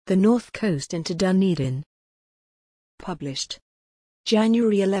The North Coast into Dunedin. Published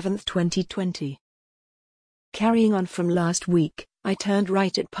January 11, 2020. Carrying on from last week, I turned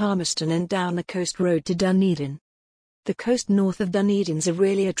right at Palmerston and down the coast road to Dunedin. The coast north of Dunedin's a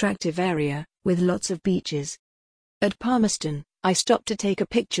really attractive area, with lots of beaches. At Palmerston, I stopped to take a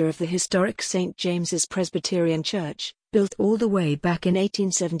picture of the historic St. James's Presbyterian Church, built all the way back in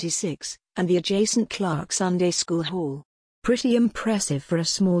 1876, and the adjacent Clark Sunday School Hall. Pretty impressive for a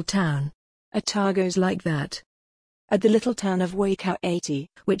small town. Otago's like that. At the little town of Waikau 80,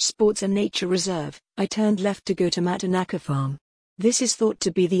 which sports a nature reserve, I turned left to go to Matanaka Farm. This is thought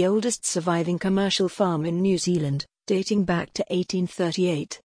to be the oldest surviving commercial farm in New Zealand, dating back to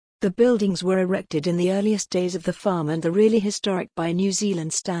 1838. The buildings were erected in the earliest days of the farm and are really historic by New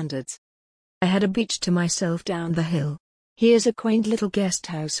Zealand standards. I had a beach to myself down the hill. Here's a quaint little guest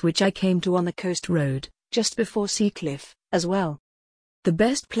house which I came to on the coast road, just before Seacliff, as well. The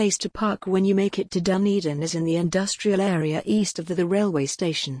best place to park when you make it to Dunedin is in the industrial area east of the railway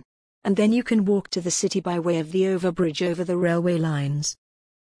station. And then you can walk to the city by way of the overbridge over the railway lines.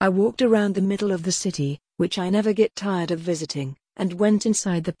 I walked around the middle of the city, which I never get tired of visiting, and went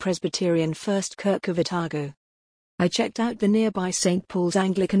inside the Presbyterian First Kirk of Otago. I checked out the nearby St. Paul's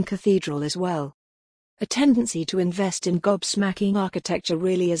Anglican Cathedral as well. A tendency to invest in gobsmacking architecture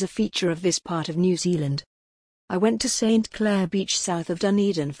really is a feature of this part of New Zealand. I went to St. Clair Beach south of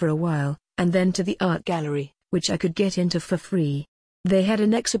Dunedin for a while, and then to the art gallery, which I could get into for free. They had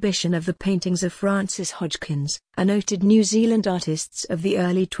an exhibition of the paintings of Frances Hodgkins, a noted New Zealand artist of the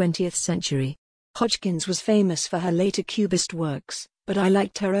early 20th century. Hodgkins was famous for her later Cubist works, but I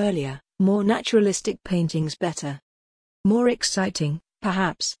liked her earlier, more naturalistic paintings better. More exciting,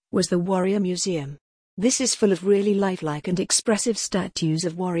 perhaps, was the Warrior Museum. This is full of really lifelike and expressive statues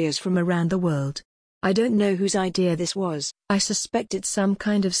of warriors from around the world. I don't know whose idea this was. I suspect it's some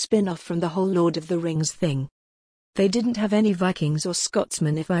kind of spin-off from the whole Lord of the Rings thing. They didn't have any Vikings or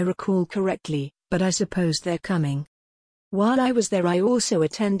Scotsmen if I recall correctly, but I suppose they're coming. While I was there I also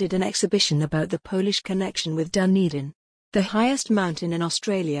attended an exhibition about the Polish connection with Dunedin. The highest mountain in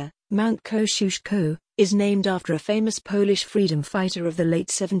Australia, Mount Kosciuszko, is named after a famous Polish freedom fighter of the late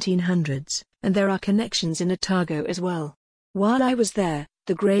 1700s, and there are connections in Otago as well. While I was there,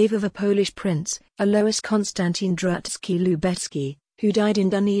 the grave of a Polish prince, Alois Konstantin Drawsky-Lubecki, who died in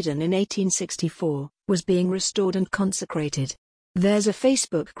Dunedin in 1864, was being restored and consecrated. There's a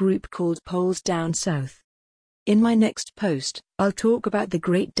Facebook group called Poles Down South. In my next post, I'll talk about the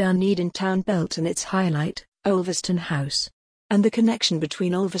Great Dunedin Town Belt and its highlight, Ulverston House, and the connection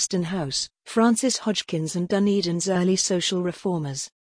between Ulverston House, Frances Hodgkins and Dunedin's early social reformers.